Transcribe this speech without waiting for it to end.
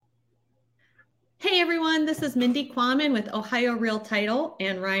Hey everyone, this is Mindy Quammen with Ohio Real Title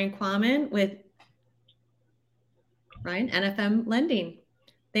and Ryan Quammen with Ryan NFM Lending.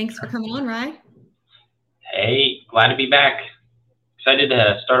 Thanks for coming on, Ryan. Hey, glad to be back. Excited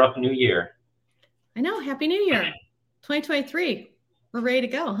to start off a new year. I know, Happy New Year, 2023. We're ready to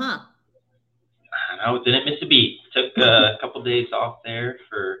go, huh? I know, didn't miss a beat. Took a couple days off there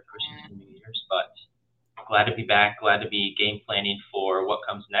for Christmas and New Year's, but glad to be back. Glad to be game planning for what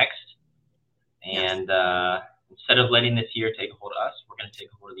comes next. Yes. And instead of letting this year take a hold of us, we're going to take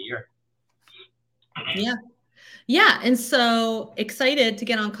a hold of the year. Yeah. Yeah. And so excited to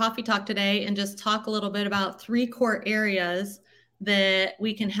get on Coffee Talk today and just talk a little bit about three core areas that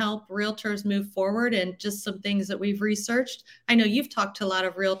we can help realtors move forward and just some things that we've researched. I know you've talked to a lot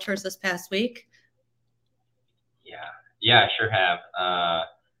of realtors this past week. Yeah, I sure have.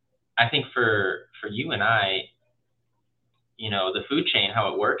 I think for you and I, the food chain,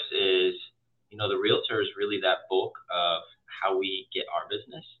 how it works is, the realtor is really that bulk of how we get our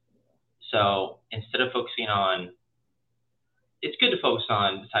business. So instead of focusing on, it's good to focus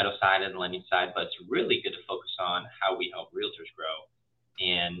on the title side and the lending side, but it's really good to focus on how we help realtors grow.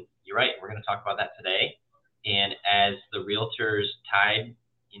 And you're right, we're going to talk about that today. And as the realtors tide,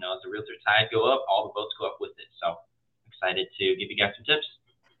 go up, all the boats go up with it. So excited to give you guys some tips.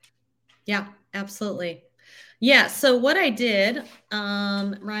 Yeah, absolutely. Yeah. So what I did,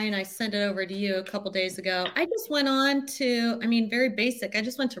 Ryan, I sent it over to you a couple days ago. I just went on to, very basic. I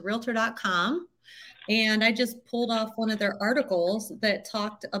just went to realtor.com and I just pulled off one of their articles that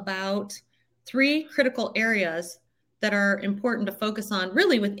talked about three critical areas that are important to focus on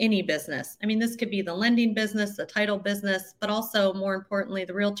really with any business. This could be the lending business, the title business, but also more importantly,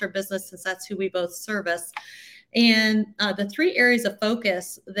 the realtor business, since that's who we both service. And the three areas of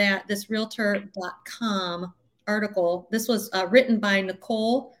focus that this realtor.com article, this was written by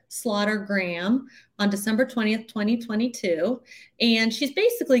Nicole Slaughter Graham on December 20th, 2022. And she's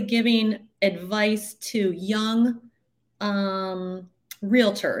basically giving advice to young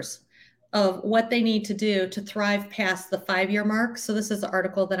realtors of what they need to do to thrive past the 5-year mark. So this is the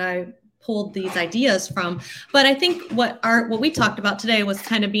article that I pulled these ideas from. But I think what we talked about today was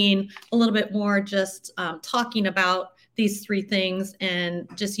kind of being a little bit more just talking about these three things and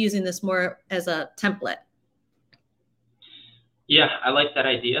just using this more as a template. Yeah, I like that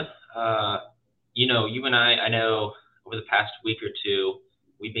idea. You and I know over the past week or two,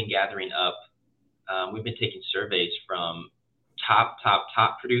 we've been gathering up. We've been taking surveys from top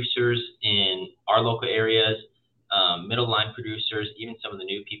producers in our local areas, middle line producers, even some of the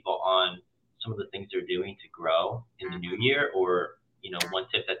new people on some of the things they're doing to grow in the new year, or one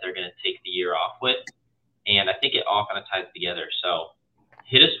tip that they're going to take the year off with. And I think it all kind of ties together. So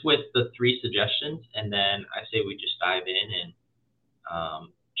hit us with the three suggestions, and then I say we just dive in and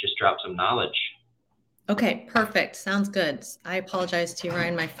just drop some knowledge. Okay, perfect. Sounds good. I apologize to you,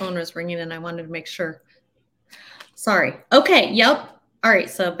 Ryan. My phone was ringing and I wanted to make sure. Sorry. Okay, yep. All right,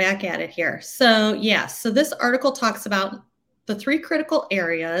 so back at it here. So this article talks about the three critical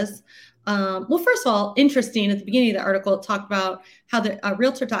areas. Well, first of all, interesting, at the beginning of the article, it talked about how the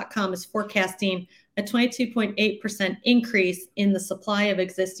Realtor.com is forecasting a 22.8% increase in the supply of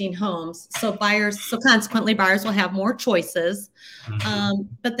existing homes. So consequently, buyers will have more choices.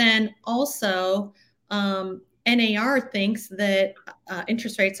 But then also, NAR thinks that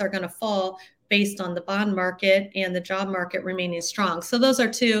interest rates are going to fall based on the bond market and the job market remaining strong. So those are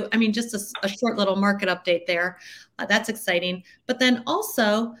two, just a short little market update there. That's exciting. But then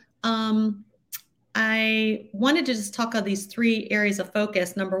also, I wanted to just talk about these three areas of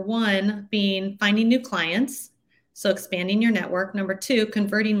focus. Number one being finding new clients, so expanding your network. Number two,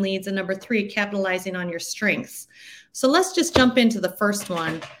 converting leads. And number three, capitalizing on your strengths. So let's just jump into the first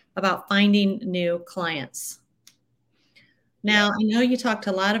one about finding new clients. Now, I know you talked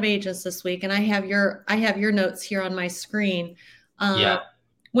to a lot of agents this week, and I have your notes here on my screen.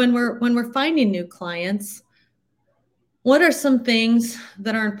 When we're finding new clients, what are some things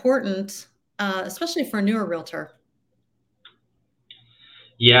that are important, especially for a newer realtor?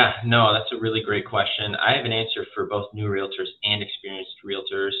 Yeah, no, that's a really great question. I have an answer for both new realtors and experienced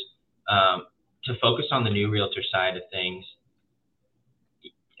realtors. To focus on the new realtor side of things,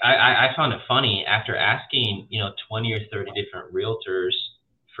 I found it funny after asking, 20 or 30 different realtors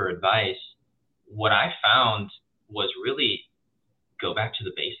for advice. What I found was really go back to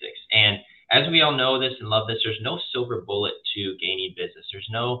the basics. And as we all know this and love this, there's no silver bullet to gaining business. There's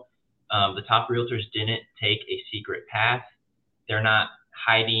no, the top realtors didn't take a secret path. They're not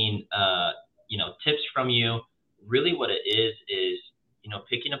hiding, tips from you. Really what it is,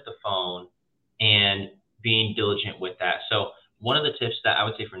 picking up the phone and being diligent with that. So one of the tips that I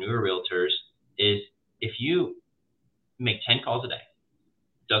would say for newer realtors is 10 calls a day.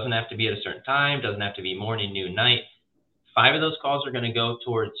 Doesn't have to be at a certain time, doesn't have to be morning, noon, night. 5 of those calls are going to go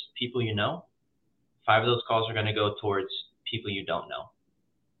towards people you know. 5 of those calls are going to go towards people you don't know.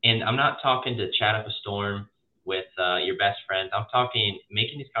 And I'm not talking to chat up a storm with your best friends. I'm talking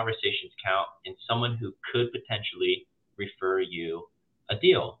making these conversations count and someone who could potentially refer you a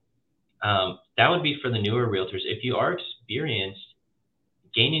deal. That would be for the newer realtors. If you are experienced,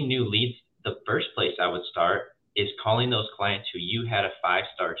 gaining new leads, the first place I would start is calling those clients who you had a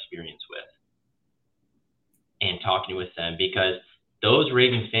 5-star experience with and talking with them, because those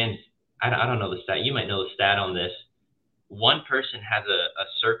raving fans, I don't know the stat. You might know the stat on this. One person has a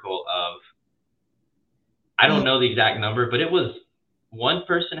circle of, I don't know the exact number, but it was one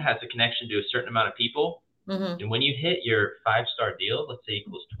person has a connection to a certain amount of people. And when you hit your 5-star deal, let's say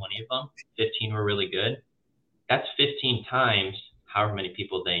equals 20 of them, 15 were really good. That's 15 times however many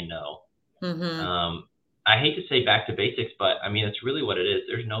people they know. I hate to say back to basics, but I mean, it's really what it is.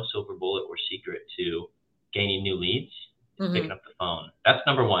 There's no silver bullet or secret to gaining new leads. It's picking up the phone. That's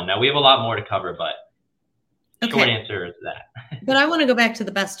number one. Now we have a lot more to cover, but short answer is that. But I want to go back to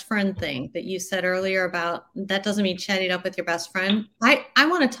the best friend thing that you said earlier about that doesn't mean chatting up with your best friend. I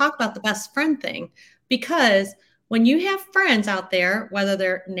want to talk about the best friend thing, because when you have friends out there, whether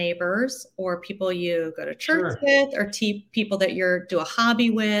they're neighbors or people you go to church with, or people that you do a hobby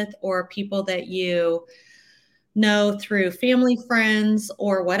with, or people that you know through family, friends,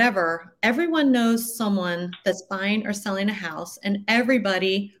 or whatever, everyone knows someone that's buying or selling a house, and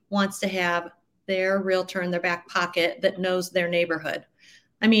everybody wants to have their realtor in their back pocket that knows their neighborhood.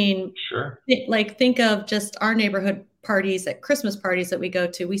 I mean, like think of just our neighborhood parties at Christmas parties that we go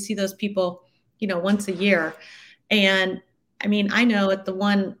to. We see those people, once a year. And I mean, I know at the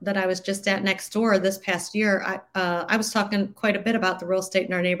one that I was just at next door this past year, I was talking quite a bit about the real estate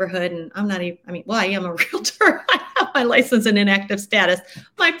in our neighborhood. And I'm not even, I am a realtor. I have my license in inactive status.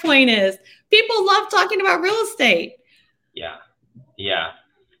 My point is, people love talking about real estate. Yeah. Yeah.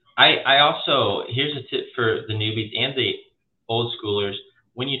 I also, here's a tip for the newbies and the old schoolers.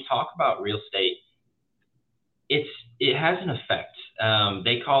 When you talk about real estate, it has an effect.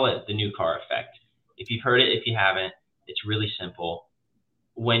 They call it the new car effect. If you've heard it, if you haven't, it's really simple.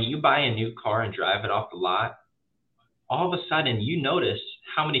 When you buy a new car and drive it off the lot, all of a sudden you notice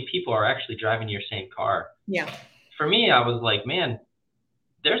how many people are actually driving your same car. Yeah. For me, I was like, man,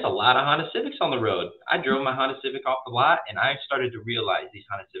 there's a lot of Honda Civics on the road. I drove my Honda Civic off the lot and I started to realize these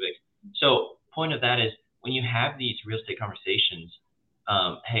Honda Civics. So point of that is when you have these real estate conversations,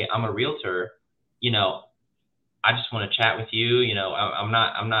 hey, I'm a realtor, I just want to chat with you. I'm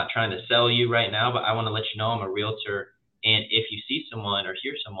not trying to sell you right now, but I want to let you know I'm a realtor. And if you see someone or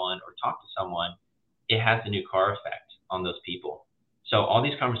hear someone or talk to someone, it has the new car effect on those people. So all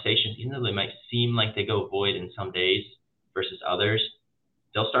these conversations, even though they might seem like they go void in some days versus others,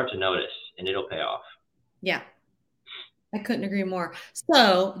 they'll start to notice and it'll pay off. Yeah. I couldn't agree more.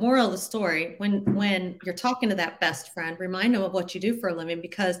 So, moral of the story, when you're talking to that best friend, remind them of what you do for a living,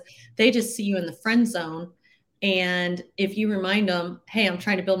 because they just see you in the friend zone. And if you remind them, hey, I'm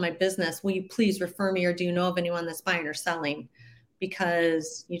trying to build my business, will you please refer me, or do you know of anyone that's buying or selling?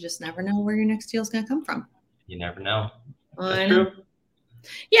 Because you just never know where your next deal is going to come from. You never know. That's true.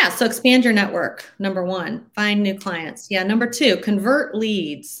 Yeah. So expand your network. Number one, find new clients. Yeah. Number two, convert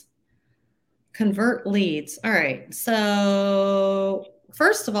leads. Convert leads. All right. So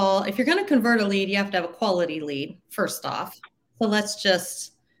first of all, if you're going to convert a lead, you have to have a quality lead first off. So let's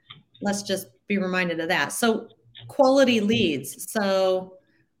just be reminded of that. So quality leads. So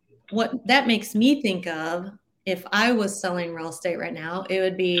what that makes me think of, if I was selling real estate right now, it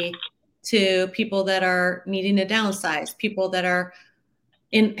would be to people that are needing to downsize, people that are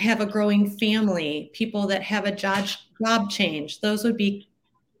have a growing family, people that have a job change. Those would be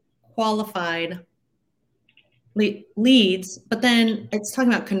qualified leads, but then it's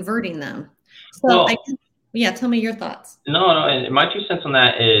talking about converting them. So tell me your thoughts. No, and my 2 cents on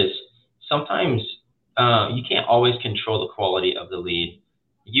that is sometimes you can't always control the quality of the lead.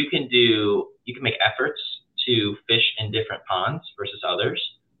 You can make efforts to fish in different ponds versus others.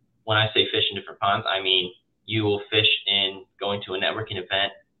 When I say fish in different ponds, I mean you will fish in going to a networking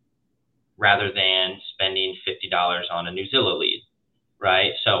event rather than spending $50 on a Newzilla lead,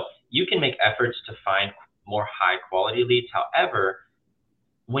 right? So you can make efforts to find more high quality leads. However,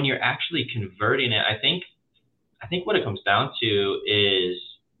 when you're actually converting it, I think what it comes down to is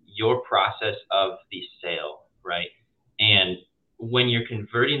your process of the sale, right? And when you're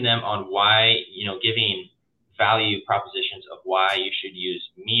converting them on why, giving value propositions of why you should use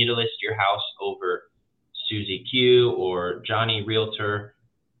me to list your house over Susie Q or Johnny Realtor,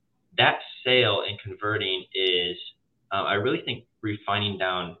 that sale and converting is I really think refining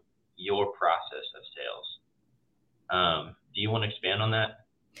down your process of sales. Do you want to expand on that?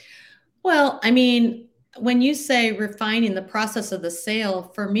 Well, I mean, when you say refining the process of the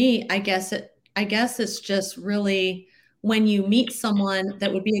sale, for me, I guess it's just really when you meet someone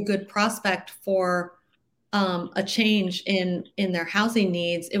that would be a good prospect for a change in their housing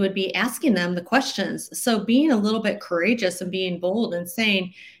needs, it would be asking them the questions. So being a little bit courageous and being bold and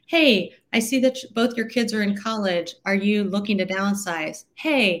saying, "Hey, I see that both your kids are in college. Are you looking to downsize?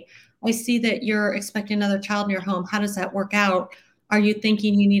 Hey, I see that you're expecting another child in your home. How does that work out? Are you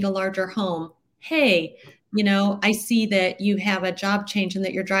thinking you need a larger home? Hey, I see that you have a job change and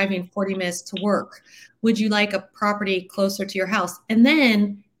that you're driving 40 minutes to work. Would you like a property closer to your house?" And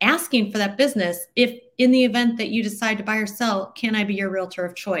then asking for that business. If in the event that you decide to buy or sell, can I be your realtor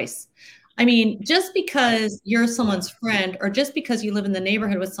of choice? I mean, just because you're someone's friend or just because you live in the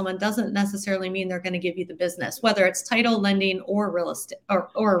neighborhood with someone doesn't necessarily mean they're going to give you the business, whether it's title, lending, or real estate or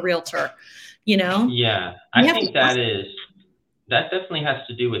a realtor. Yeah, You I have to think ask. that definitely has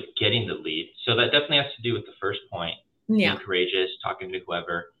to do with getting the lead. So that definitely has to do with the first point, being Yeah. courageous, talking to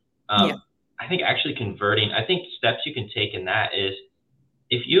whoever. Yeah. I think actually converting, I think steps you can take in that is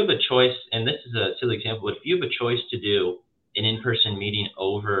if you have a choice, and this is a silly example, but if you have a choice to do an in-person meeting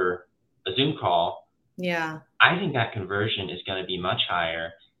over a Zoom call, Yeah. I think that conversion is going to be much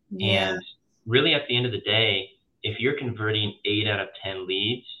higher. Yeah. And really, at the end of the day, if you're converting 8 out of 10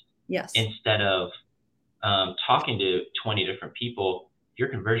 leads Yes. instead of talking to 20 different people, if your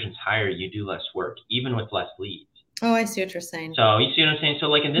conversion's higher, you do less work, even with less leads. Oh, I see what you're saying. So you see what I'm saying? So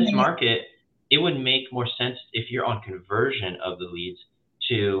like in this Yeah. market, it would make more sense if you're on conversion of the leads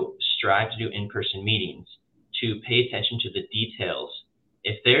to strive to do in-person meetings, to pay attention to the details.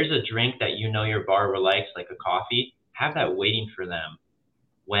 If there's a drink that your borrower likes, like a coffee, have that waiting for them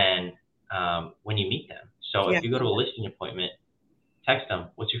when you meet them. So Yeah. if you go to a listing appointment, text them,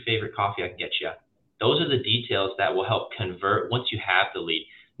 "What's your favorite coffee I can get you?" Those are the details that will help convert once you have the lead.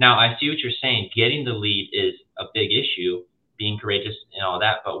 Now, I see what you're saying. Getting the lead is a big issue, being courageous and all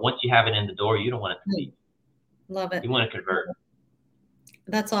that. But once you have it in the door, you don't want it to leave. Love it. You want to convert.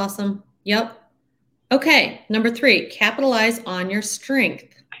 That's awesome. Yep. Okay. Number 3, capitalize on your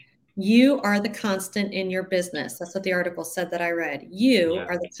strength. You are the constant in your business. That's what the article said that I read. You Yeah.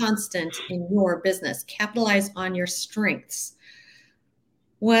 are the constant in your business. Capitalize on your strengths.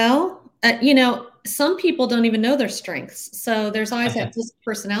 Well, some people don't even know their strengths. So there's always that DISC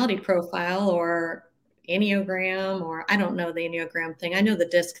personality profile or Enneagram, or I don't know the Enneagram thing. I know the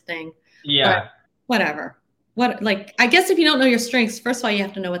DISC thing, but Yeah. whatever. I guess if you don't know your strengths, first of all, you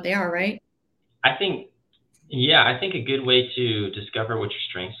have to know what they are, right? I think a good way to discover what your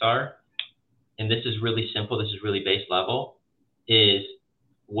strengths are, and this is really simple, this is really base level, is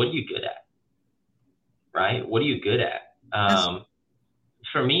what are you good at, right? What are you good at?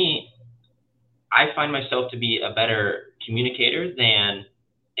 For me, I find myself to be a better communicator than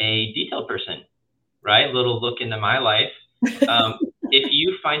a detailed person, right? Little look into my life. If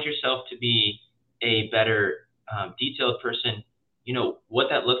you find yourself to be a better detailed person, what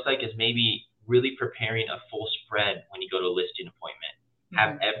that looks like is maybe really preparing a full spread when you go to a listing appointment.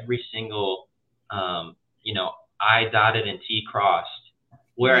 Have every single, I dotted and T crossed.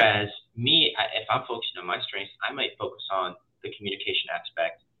 Whereas me, if I'm focusing on my strengths, I might focus on the communication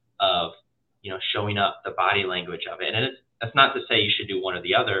aspect of, showing up, the body language of it. And that's not to say you should do one or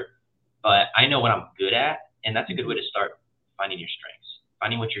the other, but I know what I'm good at, and that's a good way to start finding your strengths,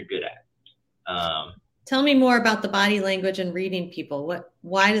 finding what you're good at. Tell me more about the body language and reading people.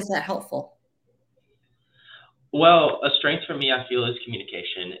 Why is that helpful? Well, a strength for me, I feel, is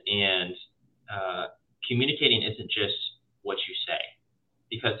communication, and communicating isn't just what you say,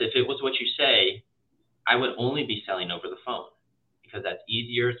 because if it was what you say, I would only be selling over the phone, because that's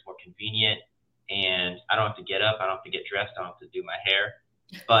easier, it's more convenient, and I don't have to get up, I don't have to get dressed, I don't have to do my hair.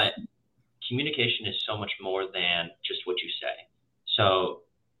 But communication is so much more than just what you say. So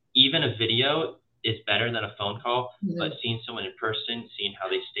even a video is better than a phone call, but seeing someone in person, seeing how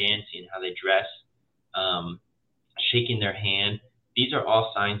they stand, seeing how they dress, shaking their hand, these are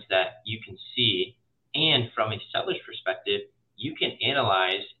all signs that you can see. And from a seller's perspective, you can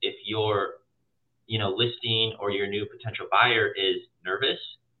analyze if your listing or your new potential buyer is nervous,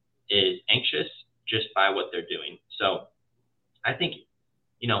 is anxious, just by what they're doing. So I think,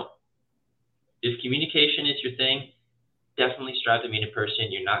 if communication is your thing, definitely strive to meet in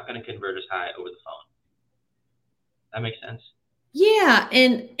person. You're not going to convert as high over the phone. That makes sense? Yeah,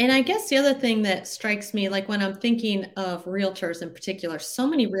 and I guess the other thing that strikes me, like when I'm thinking of realtors in particular, so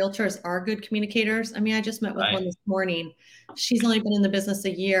many realtors are good communicators. I mean, I just met with one this morning. She's only been in the business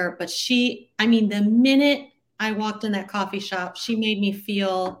a year, but the minute I walked in that coffee shop, she made me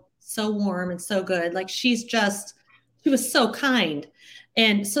feel so warm and so good. Like she was so kind.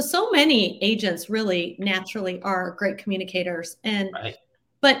 And so many agents really naturally are great communicators. And, Right.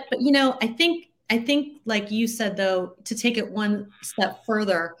 but, I think like you said, though, to take it one step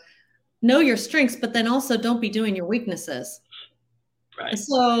further, know your strengths, but then also don't be doing your weaknesses. Right.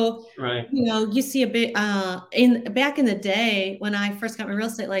 So, Right. you see a bit in back in the day when I first got my real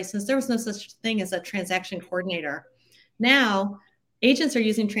estate license, there was no such thing as a transaction coordinator. Now, agents are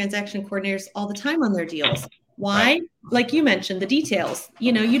using transaction coordinators all the time on their deals. Right. Why? Like you mentioned, the details.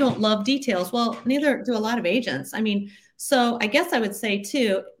 You don't love details. Well, neither do a lot of agents. I mean, so I guess I would say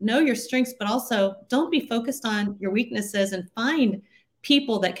too, know your strengths, but also don't be focused on your weaknesses and find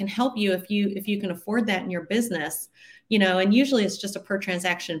people that can help you if you can afford that in your business. And usually it's just a per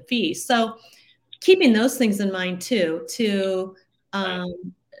transaction fee. So keeping those things in mind too, to Right.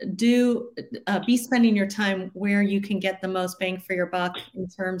 do be spending your time where you can get the most bang for your buck in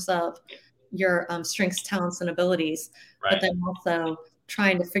terms of your strengths, talents, and abilities, but Right. then also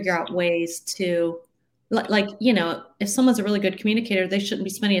trying to figure out ways to if someone's a really good communicator, they shouldn't be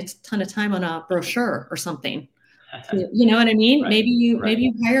spending a ton of time on a brochure or something. You know what I mean? Right. Maybe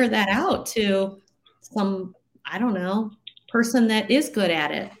you hire that out to some, I don't know, person that is good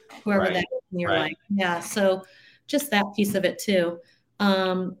at it, whoever that Right. is in your Right. life. Yeah. So just that piece of it too.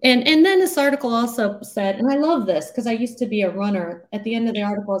 And then this article also said, and I love this because I used to be a runner. At the end of the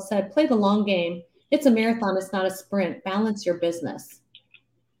article, it said, play the long game. It's a marathon. It's not a sprint. Balance your business.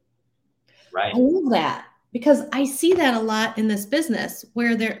 Right. I love that because I see that a lot in this business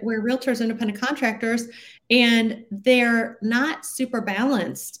where realtors, independent contractors, and they're not super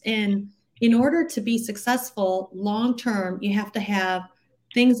balanced. And in order to be successful long term, you have to have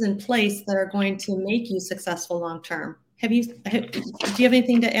things in place that are going to make you successful long term. Do you have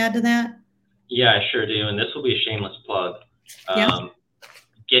anything to add to that? Yeah, I sure do. And this will be a shameless plug. Yeah.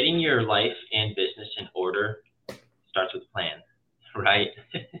 Getting your life and business in order starts with a plan, right?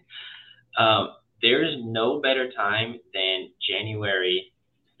 There's no better time than January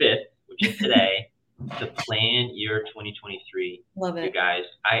 5th, which is today, to plan your 2023. Love it. You guys,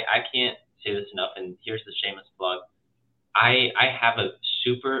 I can't say this enough, and here's the shameless plug. I have a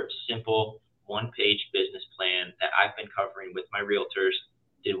super simple one-page business plan that I've been covering with my realtors.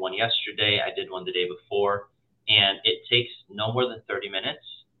 Did one yesterday, I did one the day before, and it takes no more than 30 minutes.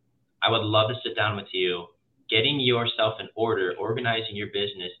 I would love to sit down with you. Getting yourself in order, organizing your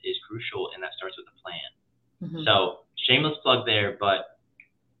business is crucial, and that starts with a plan. Mm-hmm. So shameless plug there, but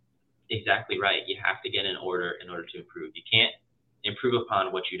exactly right. You have to get in order to improve. You can't improve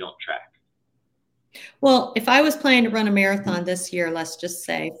upon what you don't track. Well, if I was planning to run a marathon this year, let's just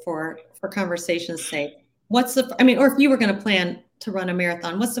say for conversation's sake, or if you were going to plan to run a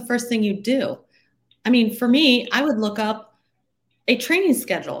marathon, what's the first thing you'd do? I mean, for me, I would look up a training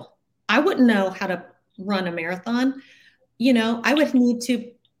schedule. I wouldn't know how to run a marathon. I would need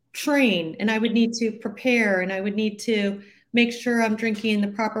to train and I would need to prepare and I would need to make sure I'm drinking the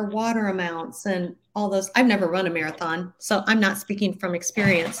proper water amounts and all those. I've never run a marathon, so I'm not speaking from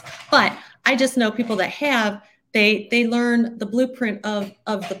experience, but I just know people that have. They learn the blueprint of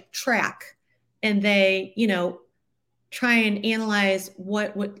the track, and they try and analyze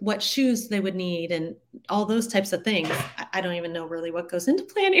what shoes they would need and all those types of things. I don't even know really what goes into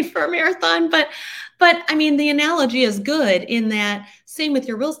planning for a marathon, but I mean, the analogy is good in that. Same with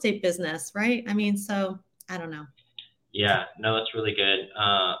your real estate business, right? I mean, so I don't know. Yeah, no, that's really good.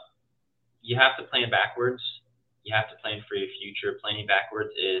 You have to plan backwards. You have to plan for your future. Planning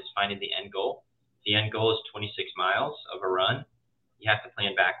backwards is finding the end goal. The end goal is 26 miles of a run. You have to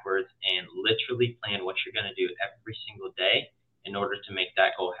plan backwards and literally plan what you're going to do every single day in order to make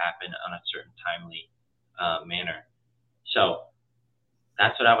that goal happen on a certain timely manner. So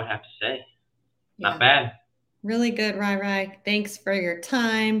that's what I would have to say. Yeah. Not bad. Really good, Rai. Thanks for your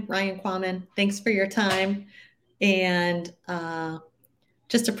time. Ryan Quammen, thanks for your time. And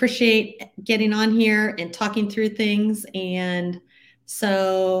just appreciate getting on here and talking through things. And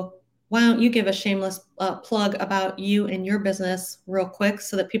so why don't you give a shameless plug about you and your business real quick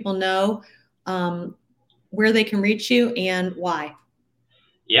so that people know where they can reach you and why.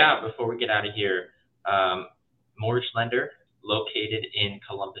 Yeah, before we get out of here, mortgage lender located in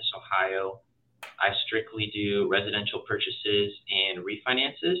Columbus, Ohio. I strictly do residential purchases and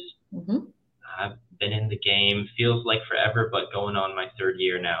refinances. Mm-hmm. I've been in the game, feels like forever, but going on my third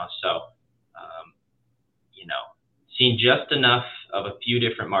year now. So, seen just enough of a few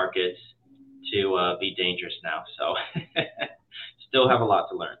different markets to be dangerous now. So still have a lot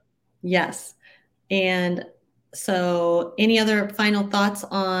to learn. Yes. And so any other final thoughts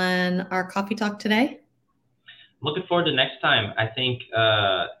on our coffee talk today? looking forward to next time. I think,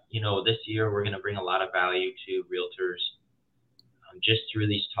 this year we're going to bring a lot of value to realtors just through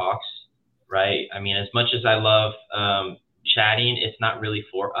these talks, right? I mean, as much as I love chatting, it's not really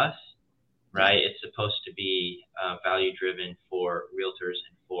for us, right? It's supposed to be value driven for realtors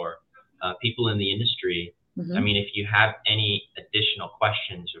and for people in the industry. Mhm. I mean, if you have any additional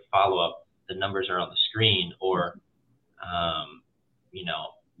questions or follow up, the numbers are on the screen, or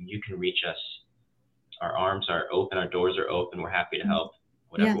you can reach us. Our arms are open, our doors are open. We're happy to help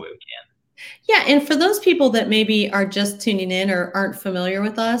whatever way we can. Yeah, and for those people that maybe are just tuning in or aren't familiar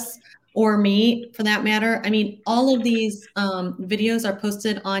with us, or me for that matter, I mean, all of these videos are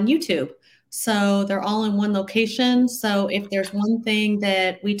posted on YouTube. So they're all in one location. So if there's one thing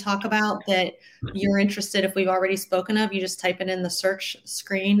that we talk about that you're interested, if we've already spoken of, you just type it in the search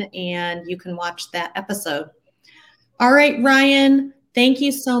screen and you can watch that episode. All right, Ryan, thank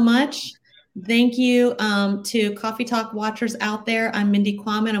you so much. Thank you to Coffee Talk watchers out there. I'm Mindy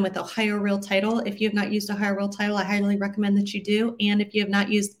Quammen. I'm with Ohio Real Title. If you have not used Ohio Real Title, I highly recommend that you do. And if you have not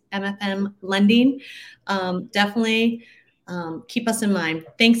used MFM Lending, definitely keep us in mind.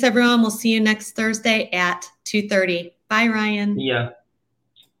 Thanks, everyone. We'll see you next Thursday at 2:30. Bye, Ryan. Yeah.